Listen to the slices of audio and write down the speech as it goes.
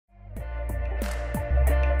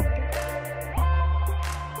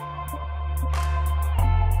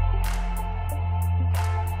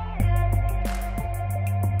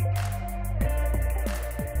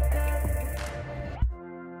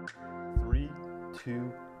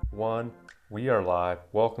two, one. We are live.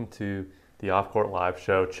 Welcome to the Offcourt Live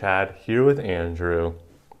Show. Chad here with Andrew.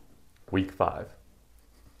 Week 5.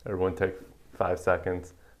 Everyone take 5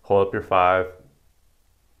 seconds. Hold up your 5.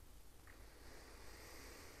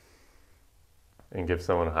 And give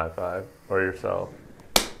someone a high five. Or yourself.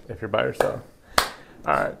 If you're by yourself.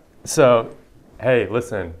 Alright. So, hey,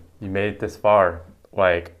 listen. You made it this far.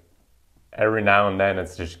 Like, every now and then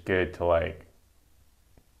it's just good to,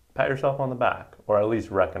 pat yourself on the back. Or at least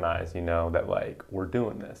recognize, that, we're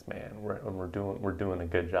doing this, man. We're doing a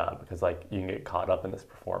good job. Because, you can get caught up in this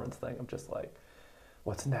performance thing of just,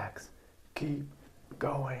 what's next? Keep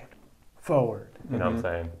going forward. You know what I'm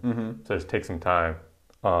saying? Mm-hmm. So just take some time.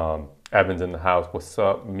 Evan's in the house. What's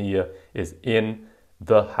up? Mia is in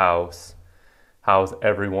the house. How's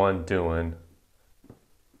everyone doing?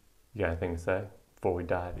 You got anything to say before we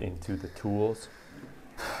dive into the tools?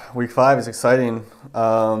 Week 5 is exciting.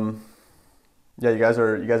 You guys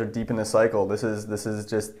are deep in the cycle. This is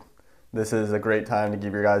a great time to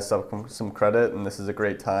give your guys some credit, and this is a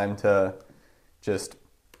great time to just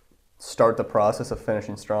start the process of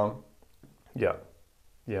finishing strong. Yep,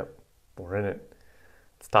 we're in it.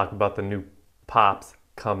 Let's talk about the new pops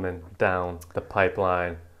coming down the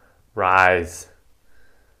pipeline. Rise.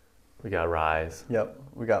 We got Rise. Yep,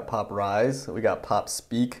 we got Pop Rise. We got Pop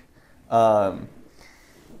Speak.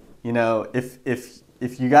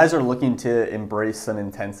 If you guys are looking to embrace some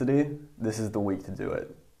intensity, this is the week to do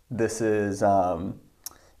it. This is, the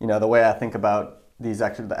way I think about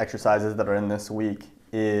the exercises that are in this week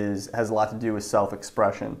has a lot to do with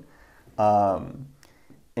self-expression. And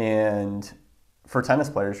for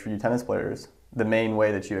you tennis players, the main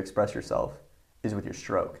way that you express yourself is with your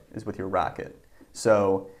stroke, is with your racket.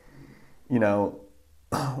 So,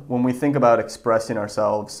 when we think about expressing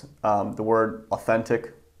ourselves, the word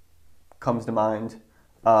authentic comes to mind.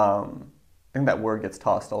 I think that word gets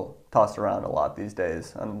tossed around a lot these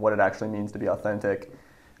days on what it actually means to be authentic.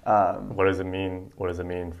 What does it mean? What does it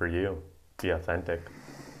mean for you? Be authentic.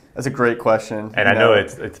 That's a great question. And I know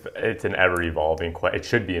it's an ever evolving question. It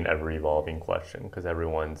should be an ever evolving question because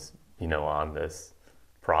everyone's on this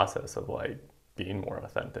process of being more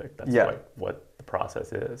authentic. That's what the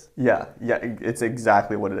process is. Yeah, it's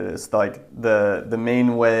exactly what it is. The main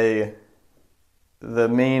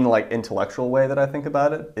intellectual way that I think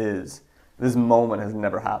about it is this moment has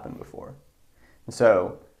never happened before. And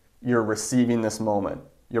so you're receiving this moment.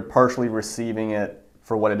 You're partially receiving it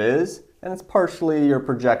for what it is, and it's partially your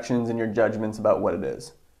projections and your judgments about what it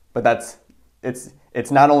is. But it's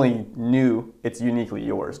not only new, it's uniquely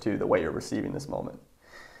yours too, the way you're receiving this moment.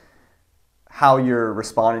 How you're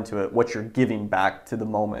responding to it, what you're giving back to the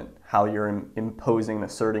moment, how you're imposing and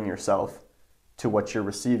asserting yourself to what you're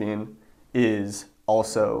receiving is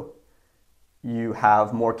also, you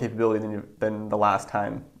have more capability than the last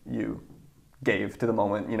time you gave to the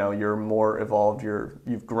moment. You're more evolved,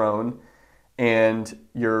 you've grown, and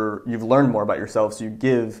you've learned more about yourself. So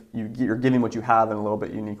you're giving what you have in a little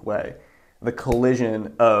bit unique way. The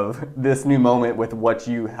collision of this new moment with what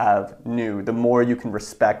you have new, the more you can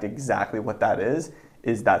respect exactly what that is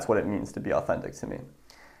that's what it means to be authentic to me.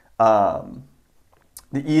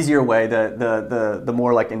 The easier way, the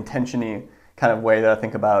more intention-y kind of way that I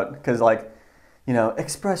think about, because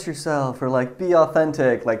express yourself or be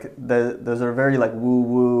authentic, those are very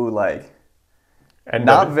woo-woo, and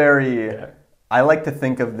not very. Yeah. I like to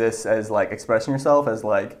think of this as expressing yourself as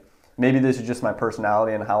maybe this is just my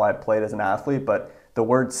personality and how I played as an athlete, but the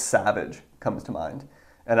word savage comes to mind.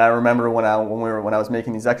 And I remember when I was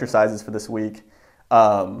making these exercises for this week,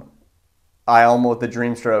 the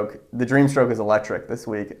dream stroke is electric this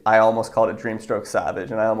week. I almost called it dream stroke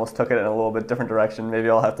savage, and I almost took it in a little bit different direction. Maybe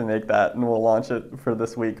I'll have to make that and we'll launch it for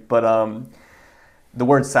this week. But the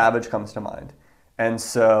word savage comes to mind. And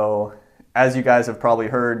so, as you guys have probably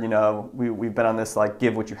heard, we've been on this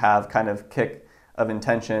give what you have kind of kick of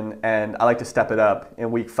intention, and I like to step it up.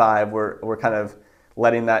 In week 5, we're kind of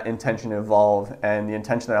letting that intention evolve, and the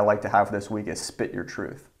intention that I like to have for this week is spit your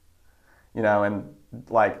truth. And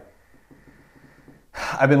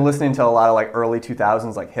I've been listening to a lot of early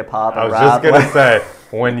 2000s hip hop and rap. I was just gonna say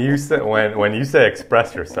when you say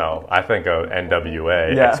express yourself, I think of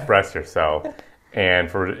NWA. Yeah. Express yourself, and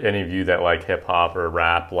for any of you that like hip hop or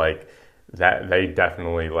rap, that they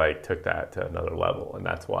definitely took that to another level, and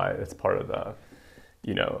that's why it's part of the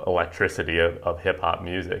electricity of hip hop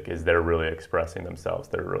music is they're really expressing themselves.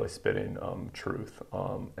 They're really spitting truth,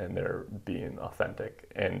 and they're being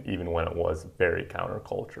authentic. And even when it was very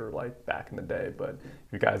counterculture, back in the day. But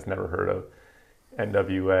if you guys never heard of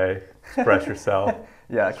NWA, Express Yourself.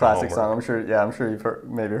 Yeah, classic song. I'm sure you've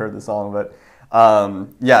maybe heard the song, but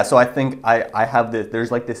Yeah, so I think I have this,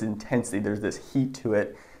 there's like this intensity, there's this heat to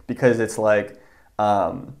it because it's like,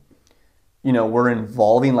 we're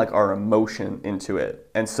involving like our emotion into it.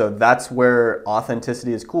 And so that's where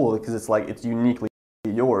authenticity is cool because it's like, it's uniquely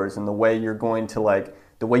yours, and the way you're going to like,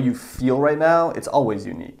 the way you feel right now, it's always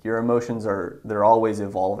unique. Your emotions they're always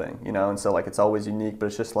evolving, and so like it's always unique, but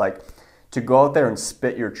it's just like to go out there and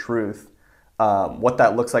spit your truth. What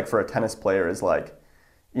that looks like for a tennis player is like,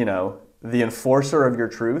 the enforcer of your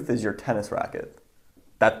truth is your tennis racket.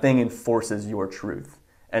 That thing enforces your truth.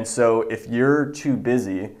 And so if you're too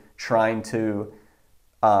busy trying to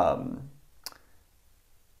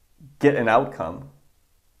get an outcome,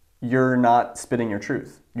 you're not spitting your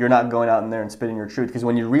truth. You're not going out in there and spitting your truth. Because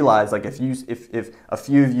when you realize, like if a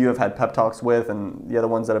few of you have had pep talks with, and the other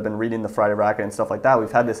ones that have been reading the Friday Racket and stuff like that,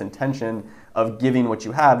 we've had this intention of giving what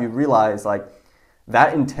you have. You realize like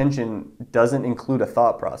that intention doesn't include a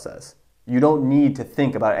thought process. You don't need to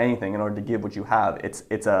think about anything in order to give what you have. It's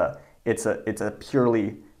a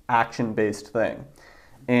purely action-based thing.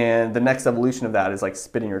 And the next evolution of that is like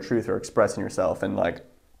spitting your truth or expressing yourself, and like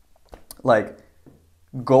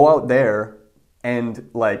go out there and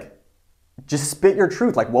like just spit your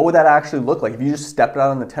truth. Like what would that actually look like if you just stepped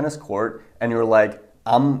out on the tennis court and you're like,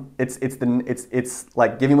 it's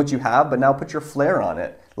like giving what you have, but now put your flair on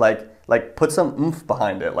it. Like put some oomph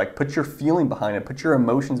behind it. Like put your feeling behind it. Put your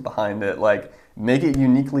emotions behind it. Like make it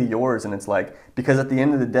uniquely yours. And it's like, because at the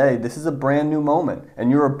end of the day, this is a brand new moment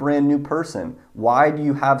and you're a brand new person. Why do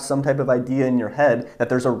you have some type of idea in your head that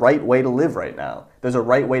there's a right way to live right now? There's a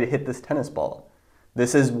right way to hit this tennis ball.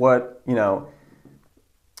 This is what,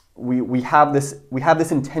 we have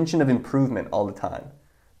this intention of improvement all the time.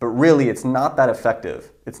 But really, it's not that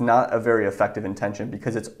effective. It's not a very effective intention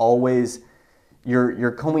because it's always,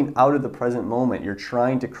 you're coming out of the present moment. You're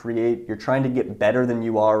trying to get better than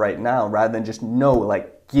you are right now rather than just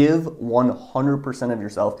give 100% of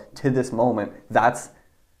yourself to this moment. That's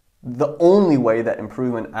the only way that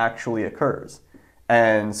improvement actually occurs.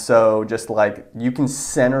 And so just like you can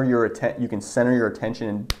center your attention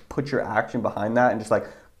and put your action behind that and just like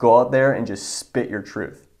go out there and just spit your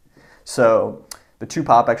truth. So the 2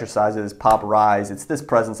 pop exercises, pop rise, it's this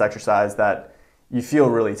presence exercise that you feel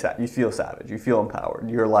really you feel savage, you feel empowered.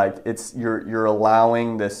 You're like you're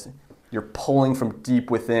allowing this, you're pulling from deep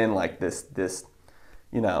within like this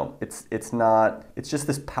it's just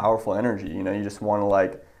this powerful energy, you just want to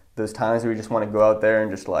like those times where you just want to go out there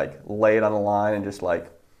and just like lay it on the line and just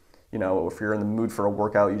like, if you're in the mood for a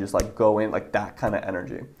workout, you just like go in like that kind of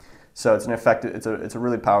energy. So it's it's a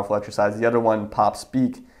really powerful exercise. The other one, pop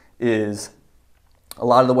speak, is a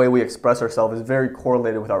lot of the way we express ourselves is very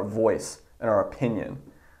correlated with our voice and our opinion.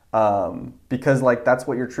 Because like that's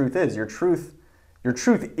what your truth is. Your truth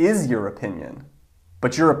is your opinion,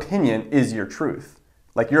 but your opinion is your truth.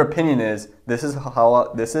 Like your opinion is, this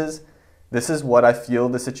is what I feel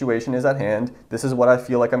the situation is at hand. This is what I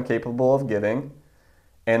feel like I'm capable of giving.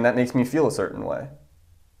 And that makes me feel a certain way.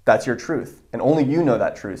 That's your truth. And only you know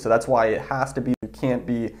that truth. So that's why it has to be, you can't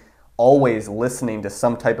be always listening to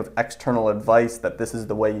some type of external advice that this is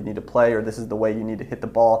the way you need to play or this is the way you need to hit the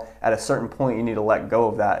ball. At a certain point, you need to let go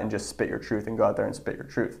of that and just spit your truth and go out there and spit your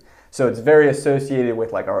truth. So it's very associated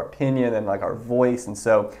with like our opinion and like our voice. And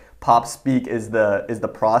so pop speak is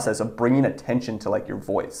the process of bringing attention to like your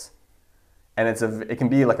voice. And it can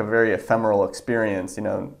be like a very ephemeral experience,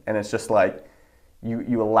 and it's just like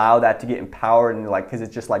you allow that to get empowered and like, because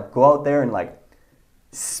it's just like go out there and like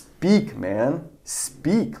speak, man,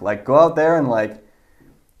 speak. Like go out there and like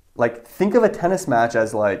think of a tennis match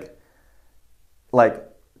as like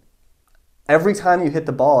every time you hit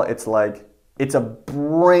the ball, it's like it's a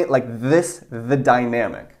brain like this. The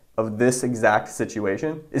dynamic of this exact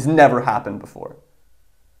situation has never happened before.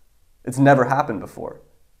 It's never happened before.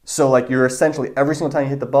 So like you're essentially, every single time you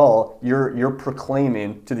hit the ball, you're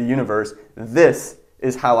proclaiming to the universe, this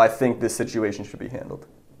is how I think this situation should be handled.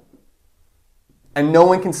 And no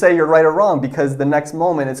one can say you're right or wrong because the next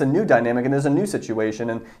moment it's a new dynamic and there's a new situation.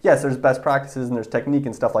 And yes, there's best practices and there's technique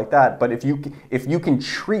and stuff like that. But if you can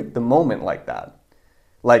treat the moment like that,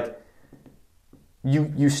 like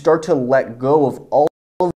you start to let go of all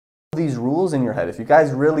of these rules in your head. If you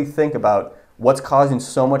guys really think about what's causing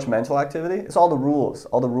so much mental activity, it's all the rules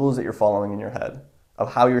that you're following in your head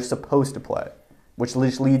of how you're supposed to play, which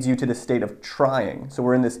leads you to the state of trying. So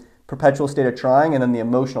we're in this perpetual state of trying, and then the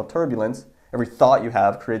emotional turbulence, every thought you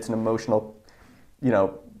have creates an emotional,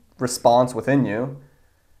 response within you.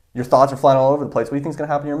 Your thoughts are flying all over the place. What do you think is going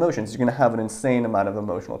to happen to your emotions? You're going to have an insane amount of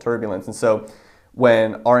emotional turbulence. And so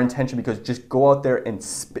when our intention, because just go out there and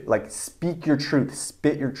speak your truth,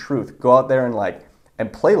 spit your truth, go out there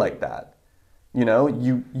and play like that. You know,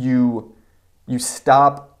 you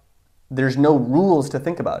stop. There's no rules to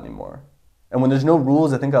think about anymore. And when there's no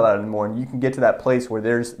rules to think about anymore, and you can get to that place where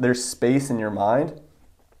there's space in your mind,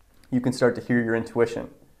 you can start to hear your intuition.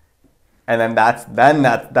 And then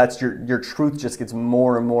that's your truth just gets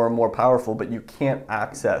more and more and more powerful, but you can't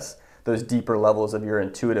access those deeper levels of your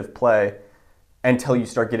intuitive play until you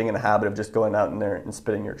start getting in the habit of just going out in there and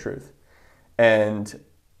spitting your truth. And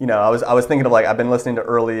I was thinking of, like, I've been listening to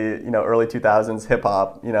early 2000s hip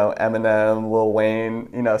hop, Eminem, Lil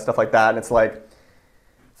Wayne, stuff like that, and it's like,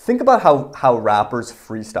 think about how rappers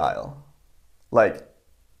freestyle. Like,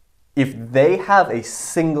 if they have a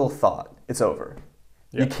single thought, it's over.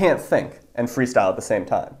 Yeah. You can't think and freestyle at the same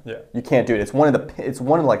time. Yeah. You can't do it. It's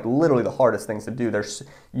one of like literally the hardest things to do.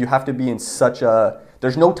 You have to be in such a,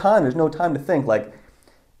 there's no time to think. Like,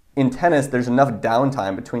 in tennis, there's enough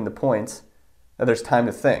downtime between the points that there's time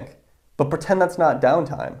to think. But pretend that's not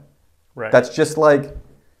downtime. Right. That's just like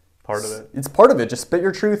part of it. It's part of it. Just spit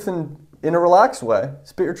your truth in a relaxed way.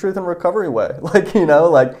 Spit your truth in a recovery way.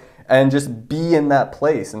 And just be in that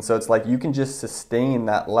place. And so it's like you can just sustain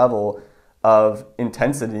that level of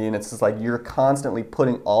intensity, and it's just like you're constantly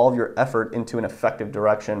putting all of your effort into an effective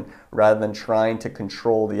direction rather than trying to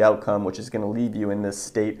control the outcome, which is going to leave you in this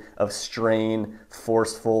state of strain,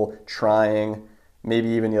 forceful, trying, maybe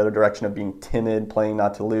even the other direction of being timid, playing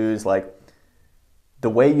not to lose. Like, the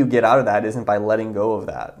way you get out of that isn't by letting go of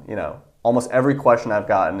that. Almost every question I've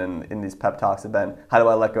gotten in these pep talks have been, how do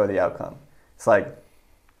I let go of the outcome? It's like,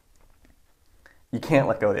 you can't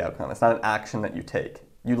let go of the outcome. It's not an action that you take.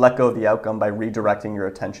 You let go of the outcome by redirecting your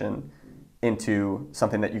attention into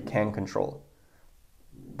something that you can control.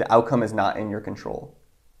 The outcome is not in your control.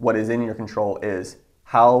 What is in your control is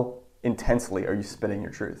how intensely are you spitting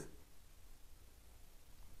your truth.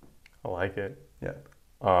 I like it. Yeah.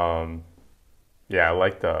 Yeah, I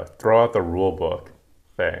like the throw out the rule book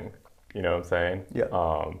thing. You know what I'm saying?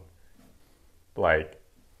 Yeah. Like,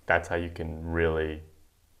 that's how you can really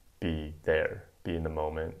be there, be in the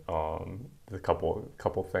moment. There's a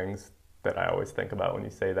couple things that I always think about when you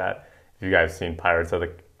say that. If you guys seen Pirates of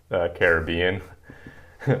the Caribbean,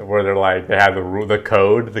 where they're like, they have the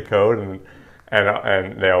code,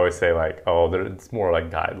 and they always say, like, oh, it's more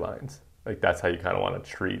like guidelines. Like, that's how you kind of want to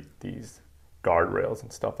treat these guardrails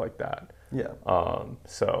and stuff like that. Yeah.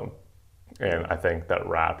 And I think that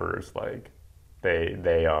rappers, like, they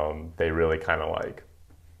really kind of like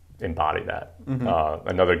embody that. Mm-hmm.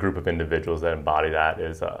 Another group of individuals that embody that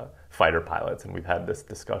is fighter pilots, and we've had this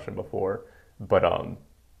discussion before. But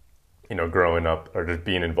growing up or just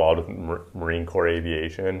being involved with Marine Corps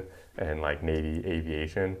aviation and like Navy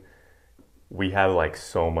aviation, we have like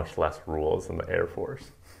so much less rules than the Air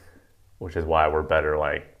Force, which is why we're better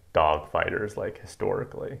like dog fighters. Like,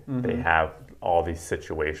 historically, mm-hmm. They have all these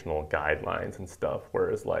situational guidelines and stuff,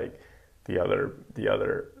 whereas like the other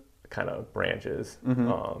kind of branches,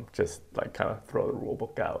 mm-hmm. Just like kind of throw the rule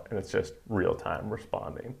book out, and it's just real time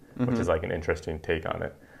responding, mm-hmm. which is like an interesting take on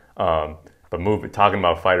it. But talking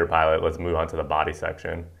about fighter pilot, let's move on to the body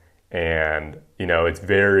section. And it's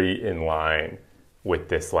very in line with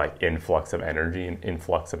this like influx of energy and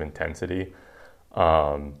influx of intensity,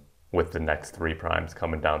 with the next 3 primes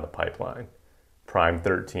coming down the pipeline. Prime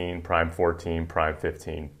 13, Prime 14, Prime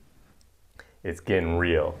 15. It's getting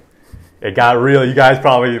real. It got real. You guys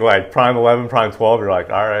probably like Prime 11, Prime 12. You're like,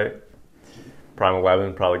 all right. Prime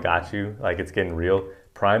 11 probably got you. Like, it's getting real.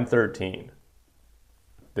 Prime 13.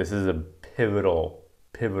 This is a pivotal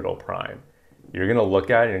prime. You're going to look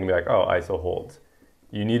at it and you're going to be like, oh, ISO holds.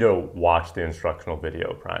 You need to watch the instructional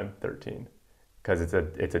video, Prime 13, because it's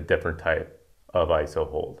a different type of ISO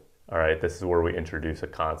hold. All right. This is where we introduce a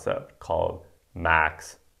concept called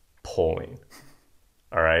max pulling.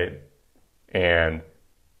 All right. And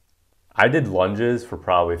I did lunges for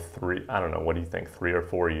probably 3 or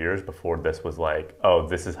 4 years before this was like, oh,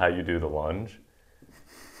 this is how you do the lunge.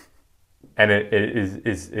 And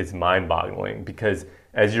it's mind-boggling, because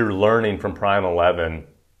as you're learning from Prime 11,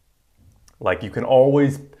 like, you could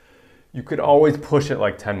always push it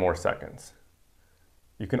like 10 more seconds.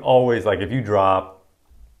 You can always, like, if you drop,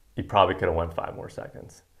 you probably could have went 5 more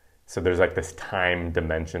seconds. So there's like this time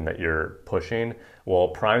dimension that you're pushing. Well,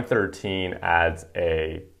 Prime 13 adds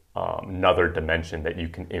another dimension that you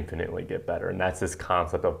can infinitely get better. And that's this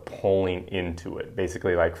concept of pulling into it,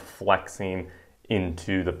 basically like flexing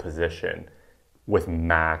into the position with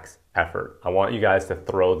max effort. I want you guys to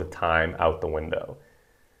throw the time out the window.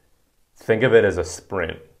 Think of it as a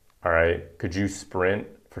sprint, all right? Could you sprint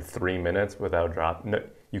for 3 minutes without dropping? No,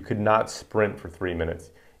 you could not sprint for 3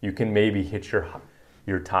 minutes. You can maybe hit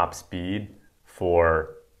your top speed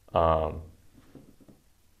for,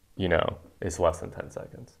 is less than 10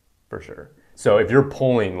 seconds for sure. So if you're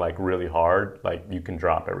pulling like really hard, like you can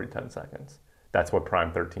drop every 10 seconds. That's what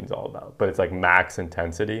Prime 13 is all about. But it's like max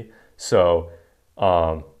intensity. So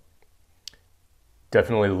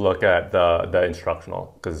definitely look at the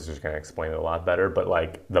instructional because it's just going to explain it a lot better. But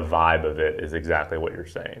like the vibe of it is exactly what you're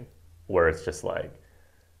saying, where it's just like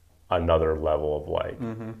another level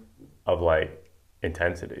of like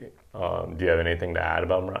intensity. Do you have anything to add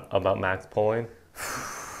about max pulling?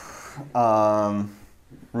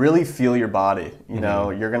 Really feel your body. You know,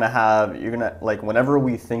 you're gonna like whenever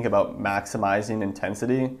we think about maximizing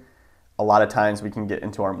intensity, a lot of times we can get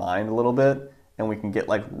into our mind a little bit and we can get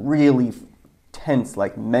like really tense,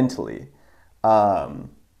 like mentally.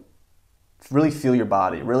 Really feel your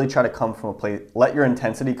body. Really try to come from a place. Let your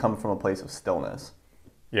intensity come from a place of stillness.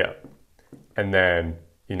 Yeah, and then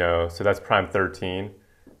so that's Prime 13.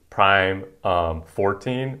 Prime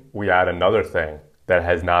 14, we add another thing that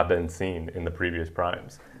has not been seen in the previous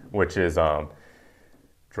primes, which is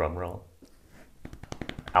drum roll,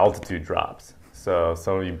 altitude drops. So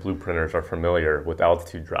some of you blueprinters are familiar with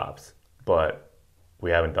altitude drops, but we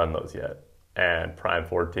haven't done those yet. And Prime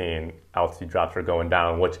 14 altitude drops are going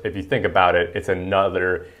down, which if you think about it, it's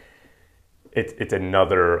another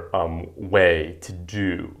way to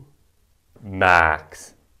do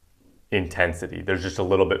max intensity. There's just a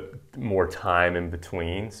little bit more time in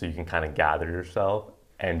between so you can kind of gather yourself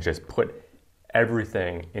and just put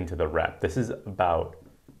everything into the rep. This is about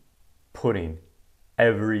putting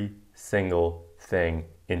every single thing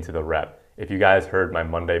into the rep. If you guys heard my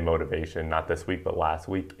Monday motivation, not this week, but last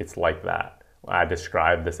week, it's like that. I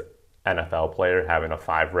described this NFL player having a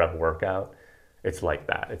 5-rep workout. It's like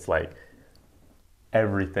that. It's like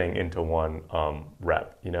everything into one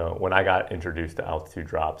rep. When I got introduced to altitude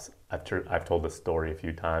drops, I've told this story a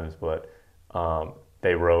few times, but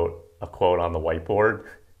they wrote a quote on the whiteboard.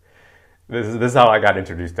 This is how I got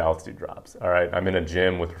introduced to altitude drops. All right, I'm in a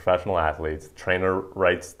gym with professional athletes. The trainer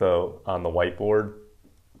writes on the whiteboard,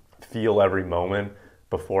 feel every moment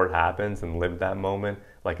before it happens and live that moment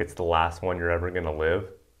like it's the last one you're ever gonna live.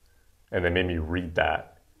 And they made me read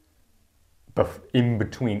that in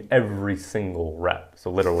between every single rep.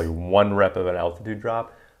 So literally 1 rep of an altitude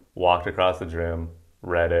drop, walked across the gym,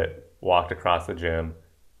 read it, walked across the gym.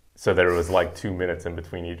 So there was like 2 minutes in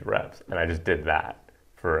between each reps. And I just did that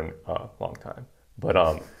for a long time. But,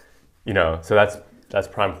 so that's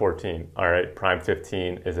Prime 14. All right, Prime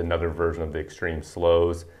 15 is another version of the extreme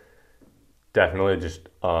slows. Definitely just,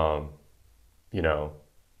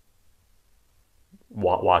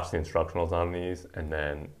 watch the instructionals on these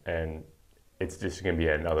and it's just going to be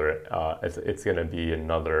it's going to be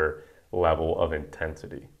another level of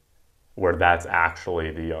intensity where that's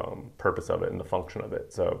actually the purpose of it and the function of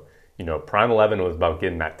it. So, Prime 11 was about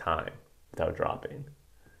getting that time without dropping.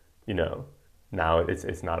 Now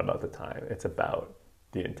it's not about the time. It's about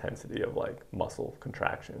the intensity of like muscle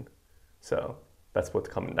contraction. So that's what's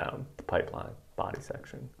coming down the pipeline, body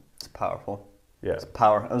section. It's powerful. Yeah. It's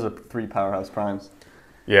power. Those are 3 powerhouse primes.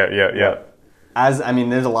 Yeah.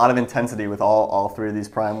 There's a lot of intensity with all 3 of these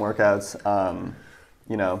prime workouts.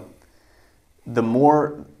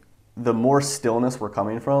 The more stillness we're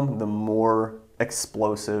coming from, the more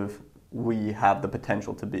explosive we have the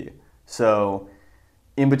potential to be. So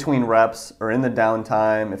in between reps or in the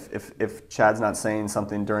downtime, if Chad's not saying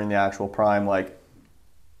something during the actual prime, like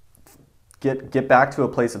get back to a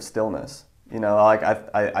place of stillness. Like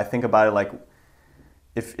I think about it like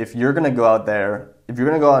if you're gonna go out there, if you're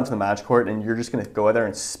gonna go out into the match court and you're just gonna go out there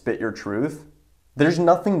and spit your truth, there's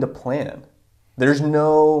nothing to plan. There's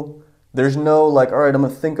no like, all right, I'm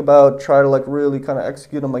gonna try to like really kind of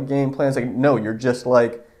execute on my game plan. It's like, no, you're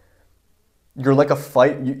like a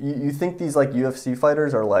fight. You think these like UFC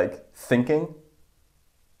fighters are like thinking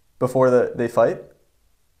before they fight?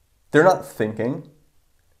 They're not thinking.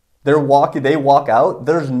 They walk out,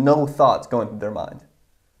 there's no thoughts going through their mind.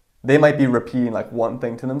 They might be repeating like one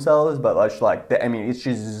thing to themselves, but it's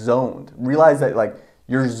just zoned. Realize that like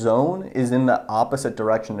your zone is in the opposite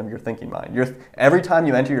direction of your thinking mind. Every time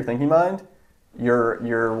you enter your thinking mind,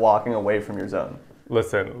 you're walking away from your zone.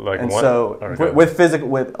 Listen, like and one, so with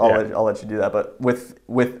physical, I'll let you do that. But with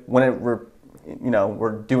when we're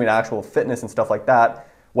doing actual fitness and stuff like that,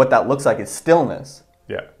 what that looks like is stillness.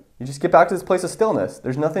 Yeah. You just get back to this place of stillness.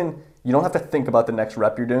 There's nothing, you don't have to think about the next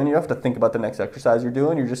rep you're doing. You don't have to think about the next exercise you're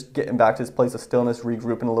doing. You're just getting back to this place of stillness,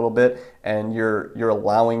 regrouping a little bit, and you're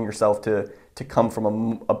allowing yourself to come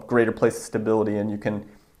from a greater place of stability, and you can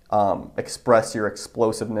express your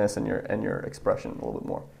explosiveness and your expression a little bit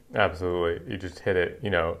more. Absolutely. You just hit it,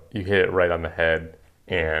 you hit it right on the head,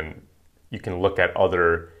 and you can look at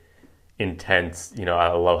other intense,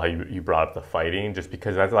 I love how you brought up the fighting, just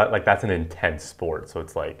because that's an intense sport. So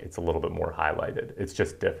it's like, it's a little bit more highlighted. It's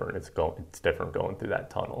just different. It's different going through that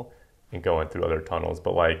tunnel and going through other tunnels.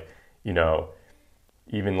 But like,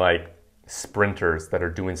 even like sprinters that are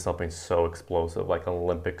doing something so explosive, like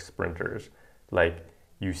Olympic sprinters, like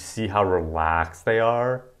you see how relaxed they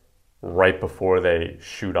are right before they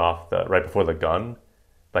shoot off right before the gun,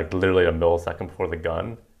 like literally a millisecond before the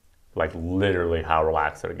gun, like literally how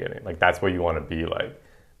relaxed they're getting. Like that's where you want to be, like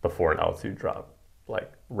before an altitude drop,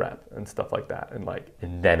 like rep and stuff like that,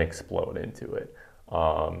 and then explode into it.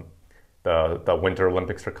 The Winter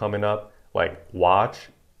Olympics are coming up. Like watch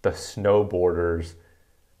the snowboarders,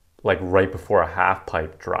 like right before a half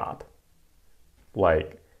pipe drop.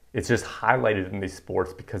 Like it's just highlighted in these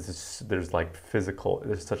sports because there's such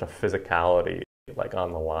a physicality like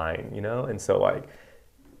on the line, and so like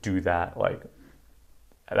do that, like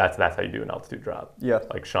that's how you do an altitude drop. Yeah.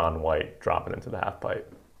 Like Shaun White dropping into the half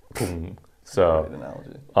pipe. Boom. So great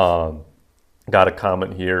analogy. Got a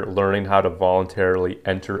comment here. Learning how to voluntarily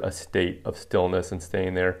enter a state of stillness and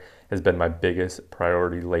staying there has been my biggest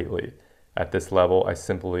priority lately. At this level, I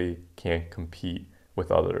simply can't compete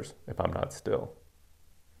with others if I'm not still.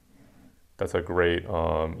 That's a great,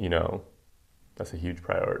 that's a huge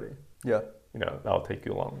priority. Yeah. That'll take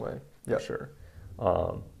you a long way, for Yeah. sure.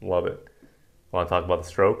 Love it. Want to talk about the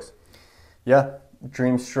strokes? Yeah.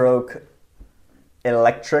 Dream stroke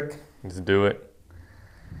electric. Let's do it.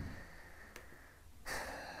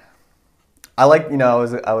 I like,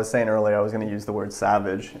 I was saying earlier I was going to use the word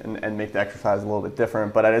savage and make the exercise a little bit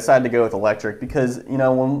different, but I decided to go with electric because,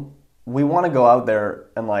 when we want to go out there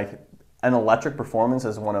and like an electric performance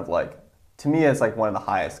is one of like, to me it's like one of the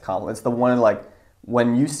highest compliments. It's the one like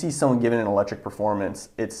when you see someone giving an electric performance,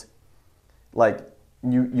 it's like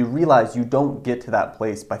you realize you don't get to that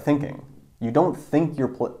place by thinking. You don't think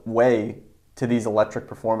your way to these electric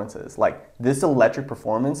performances. Like this electric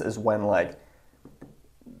performance is when like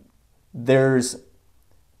there's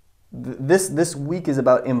this week is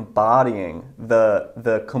about embodying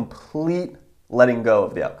the complete letting go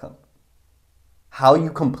of the outcome. How you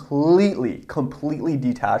completely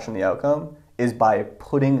detach from the outcome is by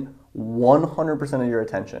putting 100% of your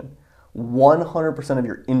attention, 100% of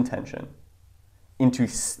your intention into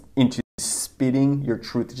spitting your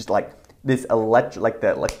truth. Just like this like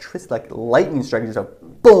the electricity, like lightning strike, just a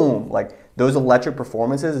boom. Like those electric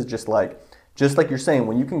performances is just like you're saying,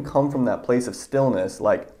 when you can come from that place of stillness,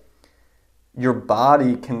 like your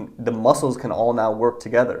body the muscles can all now work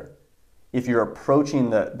together. If you're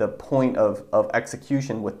approaching the point of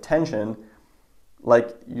execution with tension,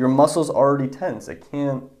 like your muscles already tense. It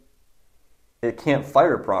can't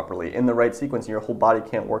fire properly in the right sequence, and your whole body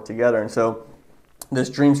can't work together. And so this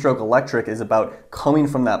dream stroke electric is about coming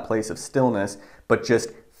from that place of stillness, but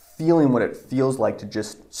just feeling what it feels like to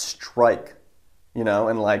just strike,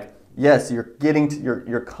 and like, yes, you're getting to,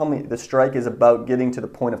 you're coming, the strike is about getting to the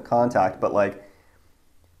point of contact, but like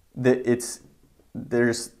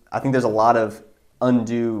I think there's a lot of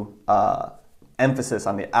undue emphasis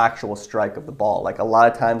on the actual strike of the ball. Like a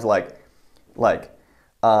lot of times, I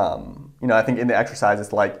think in the exercise,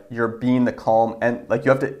 it's like you're being the calm, and like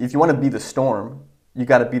you have to, if you want to be the storm, you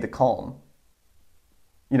got to be the calm.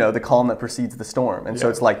 The calm that precedes the storm. And so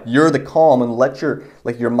it's like you're the calm, and let your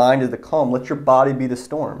mind is the calm. Let your body be the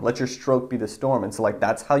storm. Let your stroke be the storm. And so like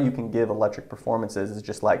that's how you can give electric performances. Is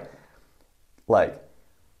just like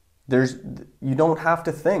you don't have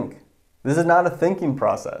to think. This is not a thinking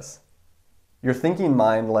process. Your thinking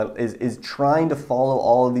mind is trying to follow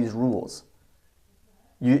all of these rules.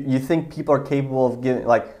 You think people are capable of giving,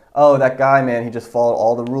 like, oh, that guy, man, he just followed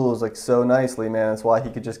all the rules like so nicely, man. That's why he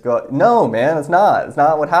could just go. No, man, it's not. It's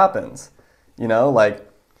not what happens. Like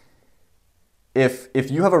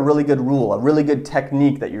if you have a really good rule, a really good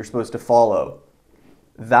technique that you're supposed to follow,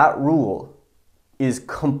 that rule is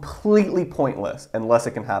completely pointless unless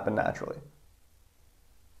it can happen naturally.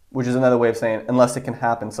 Which is another way of saying unless it can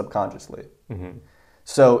happen subconsciously. Mm-hmm.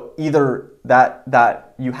 So either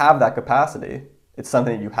that you have that capacity, it's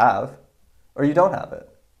something that you have, or you don't have it.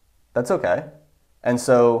 That's okay. And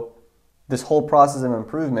so this whole process of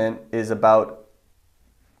improvement is about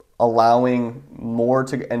allowing more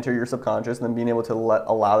to enter your subconscious and then being able to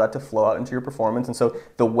allow that to flow out into your performance. And so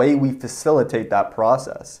the way we facilitate that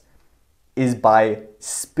process is by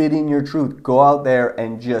spitting your truth. Go out there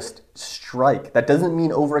and just strike. That doesn't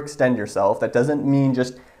mean overextend yourself. That doesn't mean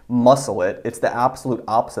just muscle it. It's the absolute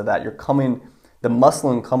opposite of that. The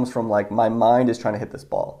muscling comes from like, my mind is trying to hit this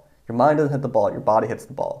ball. Your mind doesn't hit the ball, your body hits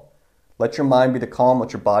the ball. Let your mind be the calm,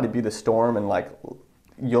 let your body be the storm, and like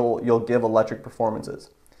you'll give electric performances.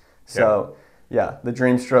 So Yeah, the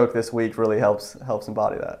dream stroke this week really helps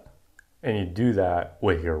embody that. And you do that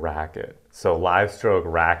with your racket. So live stroke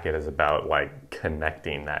racket is about like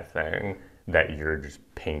connecting that thing that you're just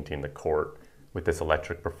painting the court with this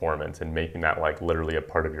electric performance and making that like literally a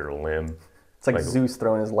part of your limb. It's like Zeus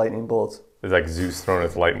throwing his lightning bolts. It's like Zeus throwing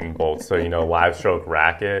his lightning bolts. So, live stroke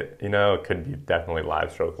racket, it could be definitely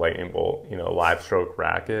live stroke lightning bolt. Live stroke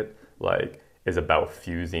racket like is about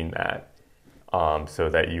fusing that so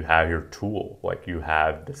that you have your tool, like you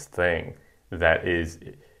have this thing that is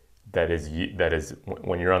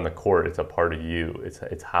when you're on the court, it's a part of you.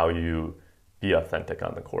 It's how you be authentic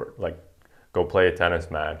on the court. Like go play a tennis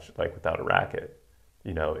match like without a racket.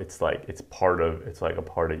 It's like a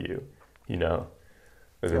part of you.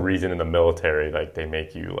 There's a reason in the military like they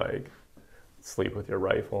make you like sleep with your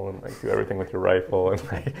rifle and like do everything with your rifle and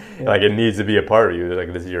like it needs to be a part of you.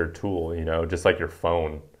 Like this is your tool. Just like your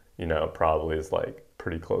phone. Probably is like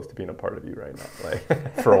pretty close to being a part of you right now.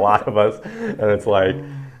 Like for a lot of us, and it's like.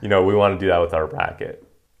 We want to do that with our racket.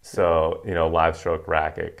 So, live stroke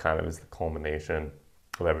racket kind of is the culmination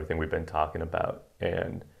of everything we've been talking about.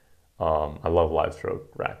 And I love live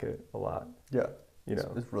stroke racket a lot. Yeah.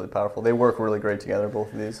 It's really powerful. They work really great together,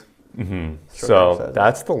 both of these. Mm-hmm. So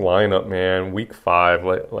that's the lineup, man. Week 5,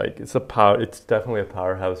 like it's definitely a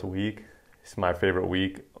powerhouse week. It's my favorite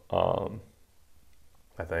week.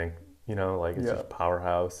 I think, it's just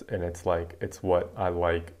powerhouse, and it's like, it's what I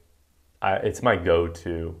like. It's my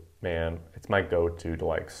go-to, man. It's my go-to to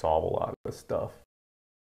like solve a lot of this stuff.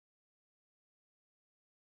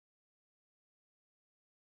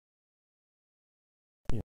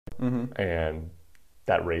 Mm-hmm. And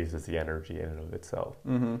that raises the energy in and of itself.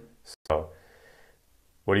 Mm-hmm. So,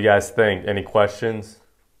 what do you guys think? Any questions?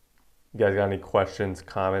 You guys got any questions,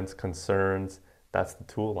 comments, concerns? That's the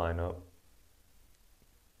tool lineup.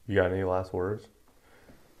 You got any last words?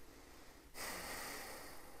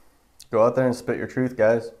 Go out there and spit your truth,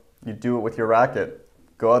 guys. You do it with your racket.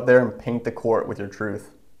 Go out there and paint the court with your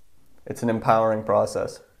truth. It's an empowering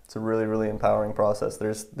process. It's a really, really empowering process.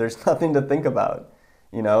 There's nothing to think about.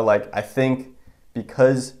 I think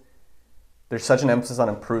because there's such an emphasis on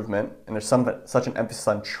improvement and there's such an emphasis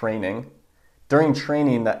on training, during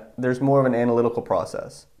training that there's more of an analytical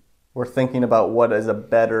process. We're thinking about what is a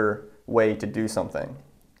better way to do something.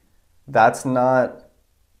 That's not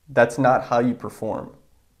how you perform.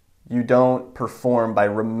 You don't perform by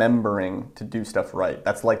remembering to do stuff right.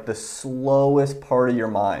 That's like the slowest part of your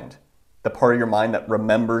mind. The part of your mind that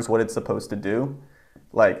remembers what it's supposed to do.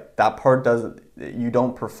 Like that part you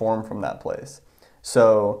don't perform from that place.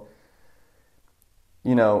 So,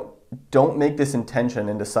 don't make this intention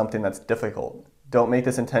into something that's difficult. Don't make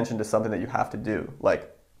this intention to something that you have to do.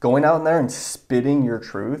 Like going out in there and spitting your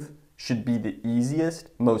truth should be the easiest,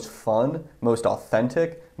 most fun, most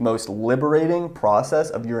authentic, most liberating process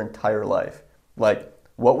of your entire life. Like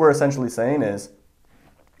what we're essentially saying is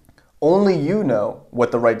only you know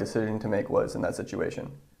what the right decision to make was in that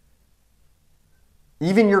situation.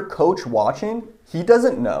 Even your coach watching, he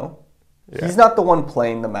doesn't know. Yeah. He's not the one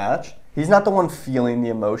playing the match. He's not the one feeling the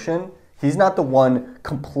emotion. He's not the one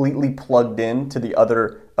completely plugged in to the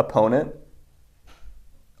other opponent.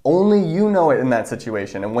 Only you know it in that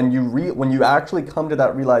situation. And when you actually come to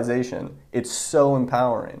that realization, it's so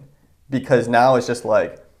empowering because now it's just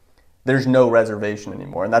like there's no reservation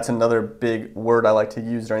anymore. And that's another big word I like to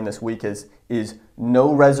use during this week is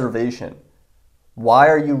no reservation. Why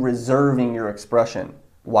are you reserving your expression?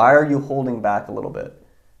 Why are you holding back a little bit?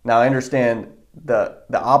 Now I understand the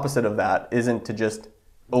opposite of that isn't to just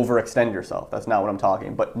overextend yourself. That's not what I'm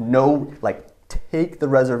talking. But take the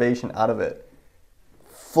reservation out of it.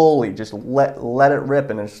 Fully, just let it rip,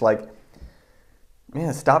 and it's like,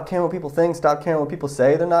 man, stop caring what people think, stop caring what people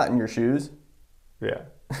say. They're not in your shoes. Yeah.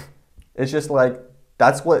 It's just like,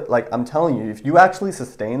 that's what, like, I'm telling you, if you actually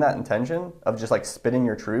sustain that intention of just like spitting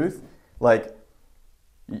your truth, like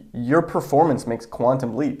your performance makes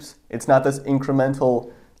quantum leaps. It's not this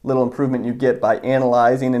incremental little improvement you get by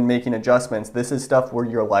analyzing and making adjustments. This is stuff where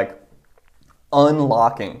you're like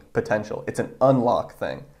unlocking potential. It's an unlock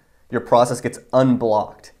thing. Your process gets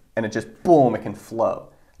unblocked and it just, boom, it can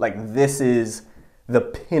flow. Like this is the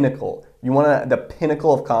pinnacle. You want the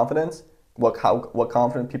pinnacle of confidence, what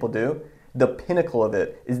confident people do, the pinnacle of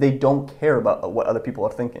it is they don't care about what other people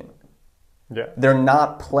are thinking. Yeah. They're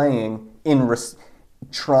not playing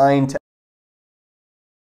trying to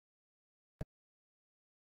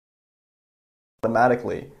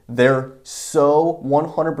automatically. They're so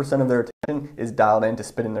 100% of their attention is dialed into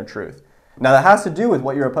spitting their truth. Now that has to do with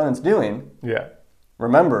what your opponent's doing. Yeah.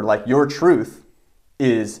 Remember, like your truth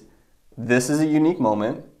is, this is a unique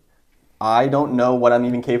moment. I don't know what I'm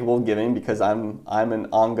even capable of giving because I'm an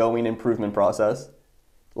ongoing improvement process.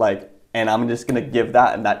 Like, and I'm just gonna give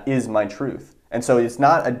that, and that is my truth. And so it's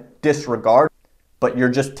not a disregard, but you're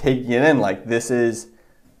just taking it in. Like, this is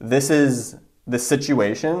the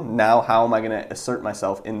situation. Now, how am I gonna assert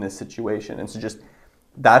myself in this situation? And so just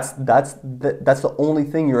that's the only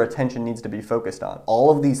thing your attention needs to be focused on.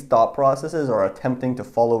 All of these thought processes are attempting to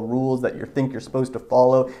follow rules that you think you're supposed to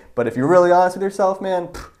follow. But if you're really honest with yourself, man,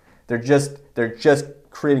 they're just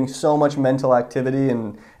creating so much mental activity,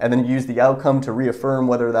 and then use the outcome to reaffirm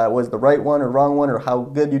whether that was the right one or wrong one, or how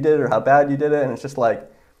good you did it or how bad you did it. And it's just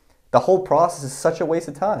like, the whole process is such a waste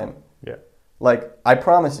of time. Yeah. Like, I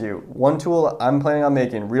promise you, one tool I'm planning on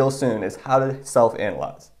making real soon is how to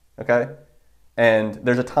self-analyze, okay? And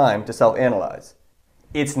there's a time to self-analyze.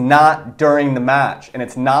 It's not during the match, and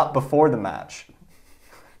it's not before the match.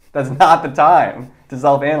 That's not the time to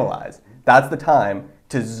self-analyze. That's the time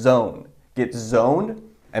to zone. Get zoned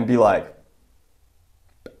and be like,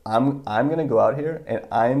 I'm gonna go out here and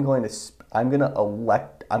I'm gonna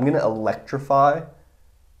electrify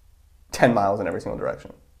 10 miles in every single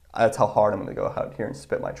direction. That's how hard I'm gonna go out here and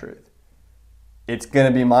spit my truth. It's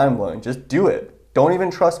gonna be mind blowing. Just do it. Don't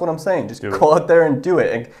even trust what I'm saying. Just go out there and do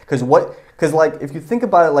it. Because like, if you think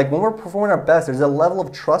about it, like, when we're performing our best, there's a level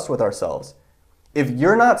of trust with ourselves. If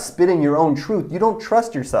you're not spitting your own truth, you don't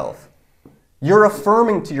trust yourself. You're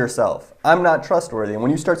affirming to yourself, I'm not trustworthy. And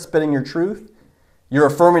when you start spitting your truth, you're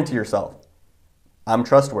affirming to yourself, I'm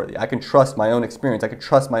trustworthy. I can trust my own experience. I can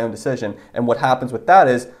trust my own decision. And what happens with that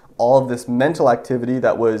is all of this mental activity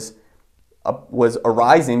that was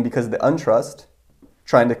arising because of the untrust,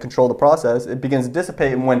 trying to control the process, it begins to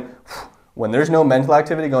dissipate. And when there's no mental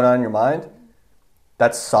activity going on in your mind,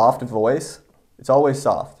 that soft voice, it's always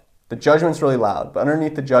soft. The judgment's really loud, but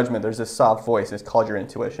underneath the judgment, there's this soft voice. It's called your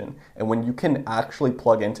intuition. And when you can actually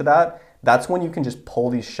plug into that, that's when you can just pull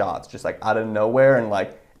these shots just like out of nowhere. And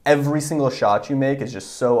like, every single shot you make is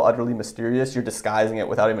just so utterly mysterious. You're disguising it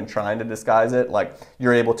without even trying to disguise it. Like,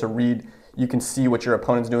 you're able to read, you can see what your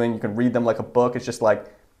opponent's doing. You can read them like a book. It's just like,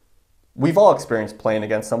 we've all experienced playing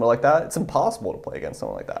against someone like that. It's impossible to play against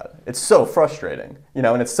someone like that. It's so frustrating,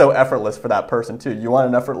 and it's so effortless for that person too. You want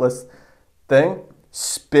an effortless thing?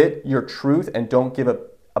 Spit your truth and don't give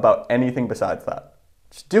up about anything besides that.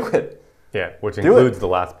 Just do it. Yeah, which includes the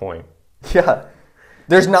last point. Yeah.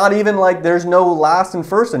 There's not even like, there's no last and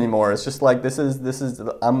first anymore. It's just like, this is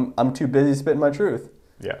I'm too busy spitting my truth.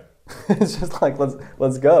 Yeah. It's just like,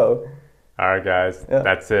 let's go. All right, guys. Yeah.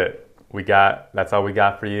 That's it. That's all we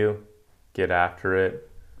got for you. Get after it.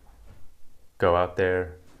 Go out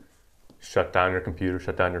there. Shut down your computer,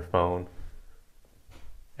 shut down your phone.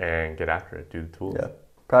 And get after it. Do the tools. Yeah.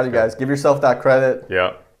 Proud of you guys. Give yourself that credit.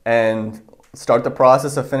 Yeah. And start the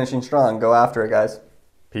process of finishing strong. Go after it, guys.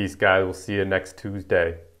 Peace, guys. We'll see you next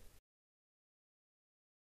Tuesday.